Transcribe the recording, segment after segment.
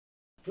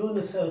During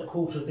the third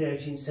quarter of the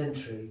 18th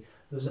century,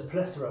 there was a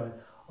plethora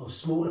of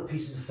smaller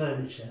pieces of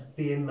furniture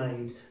being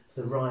made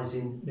for the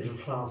rising middle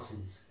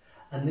classes.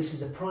 And this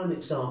is a prime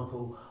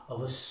example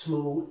of a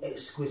small,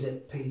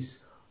 exquisite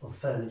piece of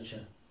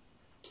furniture.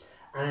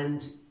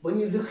 And when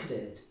you look at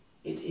it,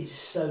 it is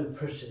so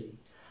pretty.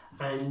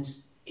 And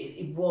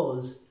it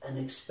was an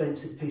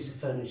expensive piece of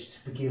furniture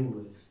to begin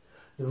with.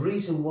 The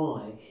reason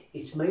why,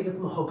 it's made of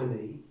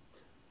mahogany,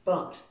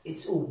 but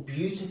it's all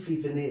beautifully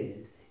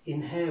veneered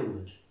in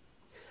harewood.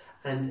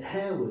 And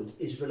harewood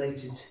is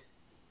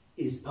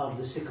part of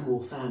the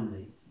sycamore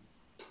family.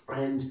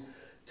 And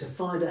to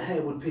find a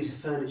harewood piece of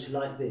furniture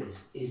like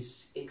this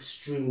is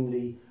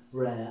extremely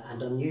rare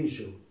and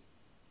unusual.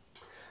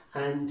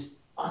 And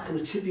I can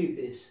attribute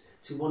this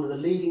to one of the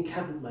leading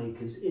cabinet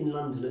makers in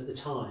London at the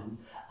time,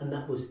 and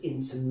that was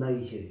Ince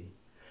Mayhew.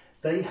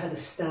 They had a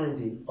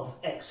standing of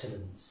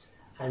excellence,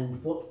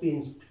 and what's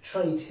being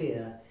portrayed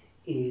here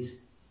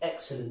is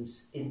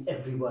excellence in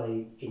every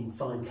way in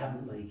fine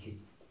cabinet making.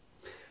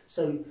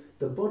 So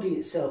the body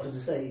itself, as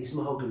I say, is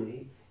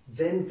mahogany,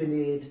 then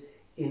veneered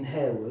in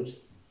harewood.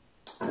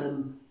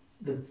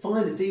 The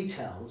finer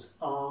details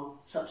are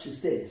such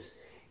as this.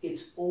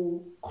 It's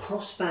all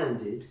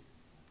cross-banded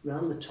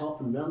round the top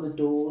and round the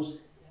doors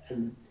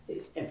and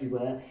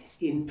everywhere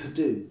in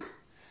petite.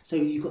 So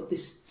you've got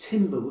this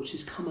timber which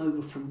has come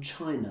over from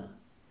China,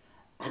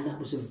 and that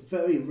was a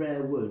very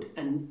rare wood,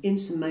 and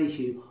Ince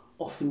Mayhew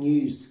often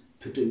used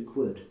petite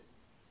wood.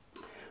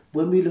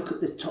 When we look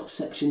at the top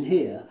section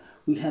here,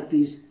 we have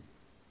these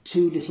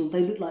two little,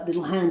 they look like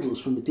little handles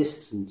from a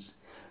distance,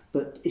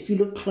 but if you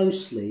look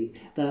closely,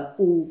 they're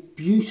all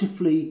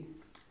beautifully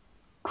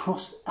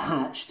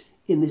cross-hatched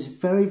in this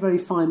very, very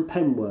fine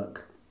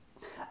penwork.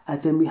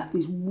 And then we have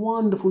these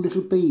wonderful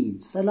little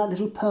beads. They're like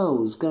little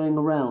pearls going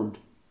around.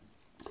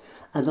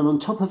 And then on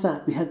top of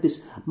that, we have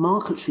this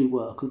marquetry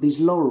work of these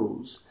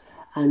laurels.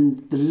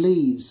 And the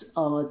leaves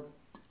are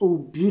all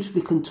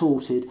beautifully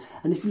contorted.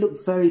 And if you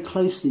look very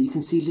closely, you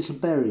can see little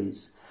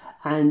berries.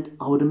 And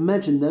I would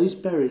imagine those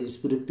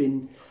berries would have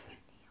been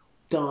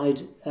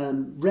dyed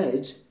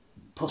red,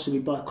 possibly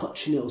by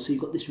cochineal. So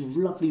you've got this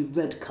lovely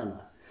red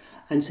colour.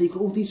 And so you've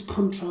got all these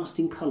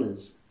contrasting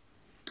colours.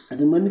 And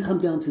then when we come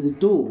down to the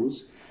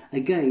doors,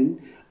 again,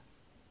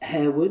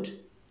 harewood,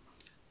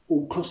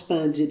 all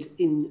cross-banded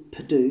in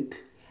petite,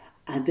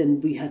 and then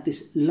we have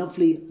this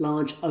lovely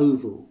large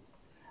oval.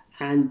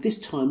 And this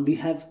time we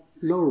have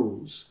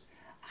laurels,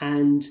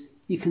 and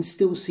you can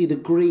still see the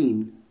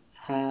green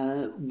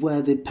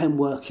where the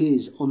penwork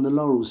is on the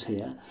laurels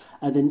here.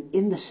 And then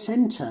in the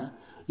centre,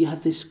 you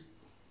have this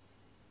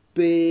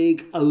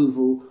big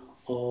oval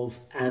of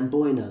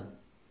amboyna.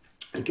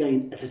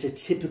 Again, that's a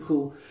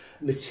typical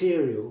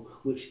material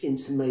which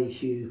Ince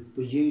Mayhew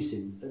were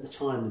using at the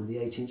time in the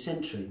 18th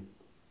century.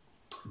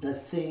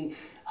 The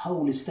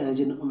whole is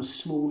standing on a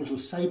small little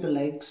sabre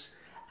legs,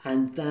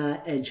 and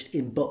they're edged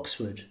in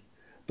boxwood.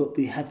 But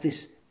we have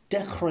this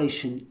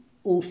decoration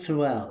all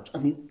throughout. I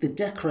mean, the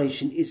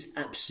decoration is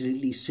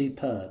absolutely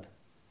superb.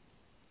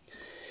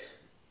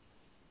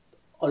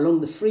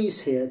 Along the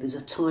frieze here, there's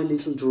a tiny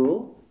little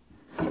drawer,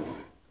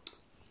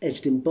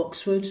 edged in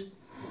boxwood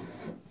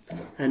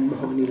and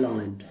mahogany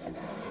lined.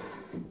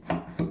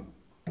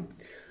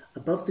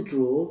 Above the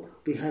drawer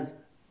we have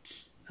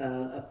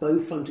a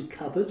bow-fronted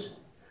cupboard,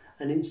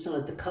 and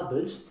inside the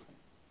cupboard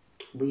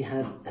we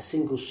have a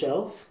single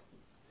shelf.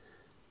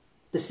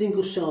 The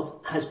single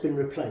shelf has been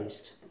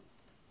replaced,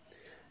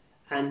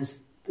 and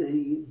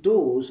the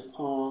doors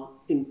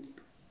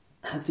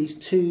have these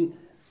two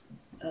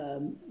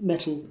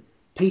metal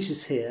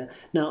pieces here.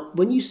 Now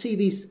when you see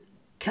these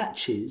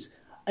catches,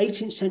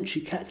 18th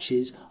century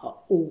catches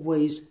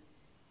always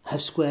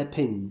have square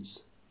pins.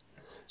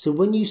 So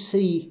when you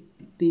see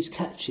these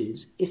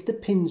catches, if the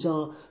pins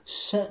are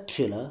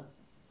circular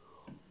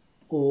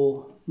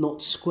or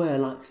not square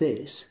like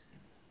this,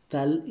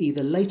 they're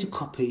either later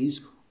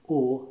copies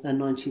or they're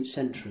 19th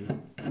century.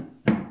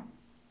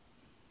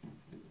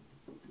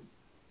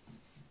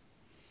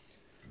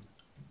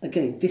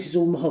 Again, this is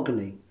all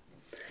mahogany.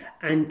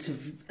 And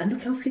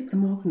look how thick the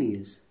mahogany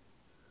is.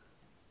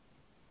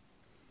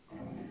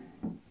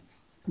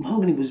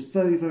 Mahogany was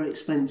very, very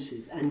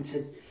expensive, and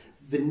to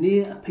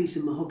veneer a piece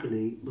of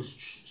mahogany was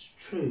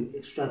true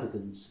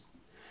extravagance.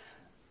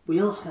 We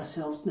ask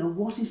ourselves, now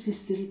what is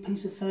this little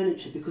piece of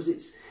furniture? Because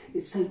it's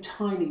so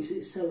tiny,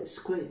 it's so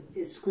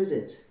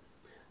exquisite.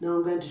 Now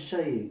I'm going to show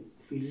you.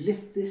 If we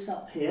lift this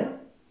up here,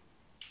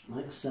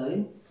 like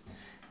so,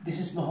 this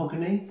is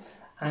mahogany,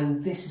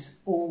 and this is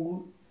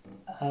all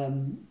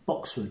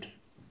boxwood.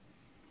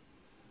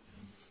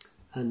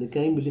 And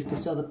again, we lift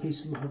this other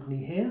piece of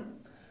mahogany here.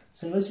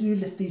 So as we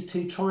lift these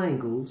two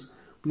triangles,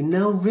 we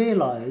now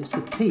realise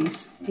the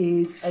piece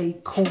is a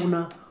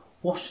corner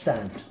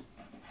washstand.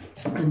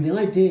 And the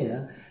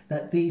idea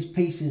that these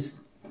pieces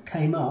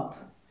came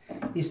up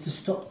is to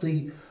stop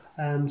the,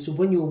 so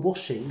when you're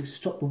washing,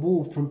 stop the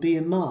wall from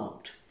being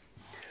marked.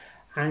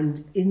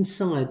 And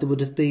inside there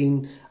would have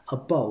been a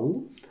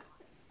bowl.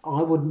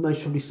 I would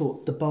most probably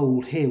thought the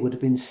bowl here would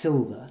have been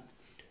silver,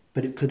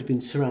 but it could have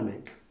been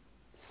ceramic.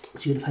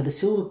 So you'd have had a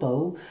silver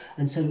bowl,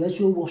 and so as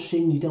you're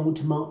washing, you don't want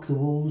to mark the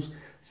walls,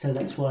 so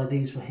that's why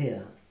these were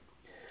here.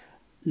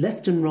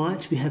 Left and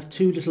right, we have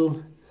two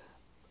little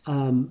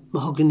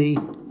mahogany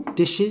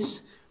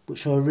dishes,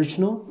 which are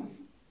original.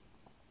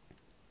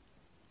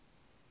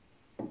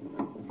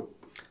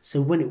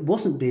 So when it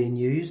wasn't being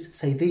used,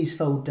 say these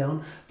fold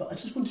down, but I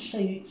just want to show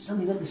you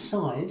something at the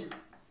side.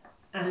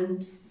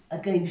 And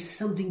again, this is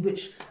something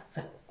which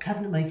a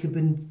cabinet maker had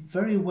been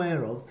very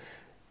aware of,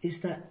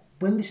 is that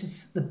when this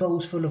is the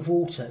bowl's full of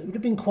water, it would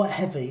have been quite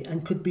heavy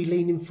and could be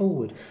leaning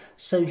forward.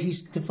 So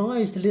he's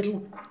devised a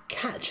little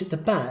catch at the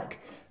back.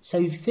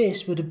 So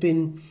this would have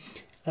been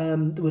there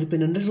would have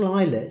been a little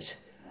eyelet,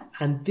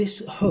 and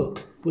this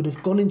hook would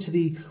have gone into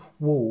the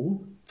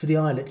wall for the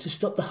eyelet to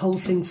stop the whole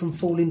thing from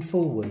falling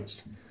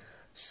forwards.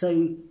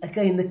 So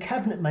again, the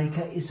cabinet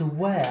maker is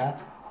aware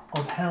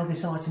of how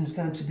this item is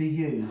going to be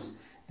used.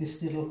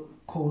 This little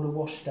corner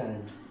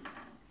washstand,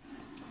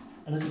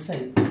 and as I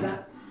say,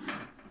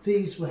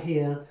 these were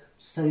here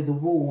so the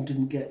wall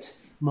didn't get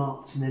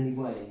marked in any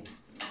way.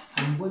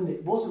 And when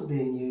it wasn't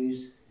being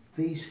used,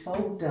 these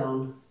fold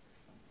down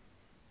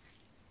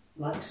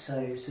like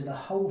so, so the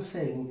whole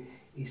thing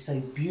is so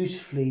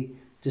beautifully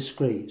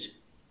discreet.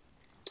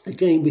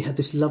 Again, we have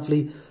this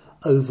lovely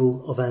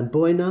oval of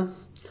amboyna,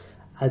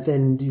 and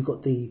then you've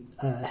got the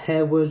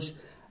harewood,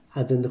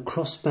 and then the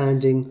cross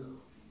banding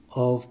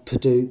of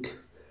petite,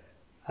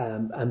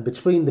 and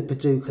between the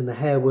petite and the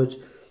harewood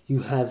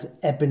you have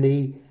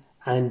ebony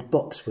and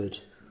boxwood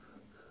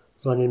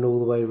running all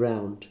the way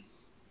round.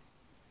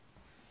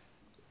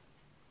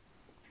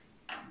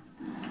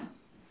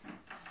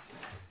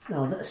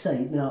 Now, let's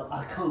say,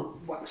 I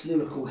can't wax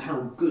lyrical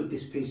how good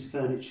this piece of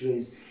furniture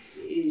is.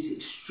 It is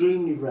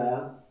extremely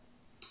rare.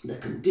 The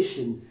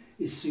condition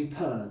is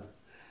superb.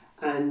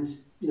 And,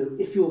 you know,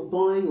 if you're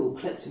buying or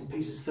collecting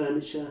pieces of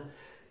furniture,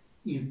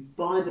 you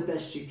buy the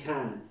best you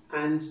can.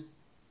 And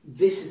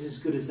this is as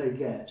good as they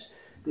get.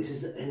 This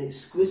is an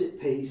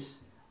exquisite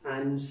piece,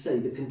 and say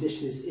the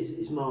condition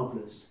is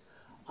marvellous.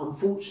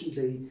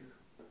 Unfortunately,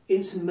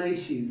 Ince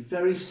Mayhew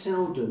very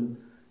seldom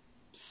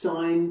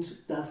signed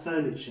that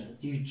furniture.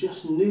 You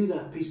just knew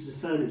that pieces of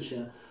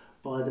furniture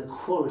by the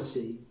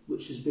quality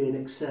which was being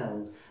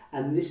excelled,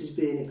 and this is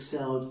being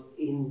excelled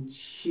in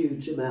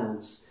huge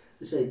amounts.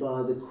 To say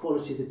by the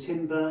quality of the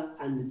timber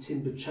and the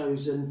timber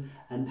chosen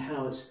and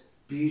how it's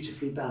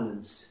beautifully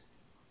balanced.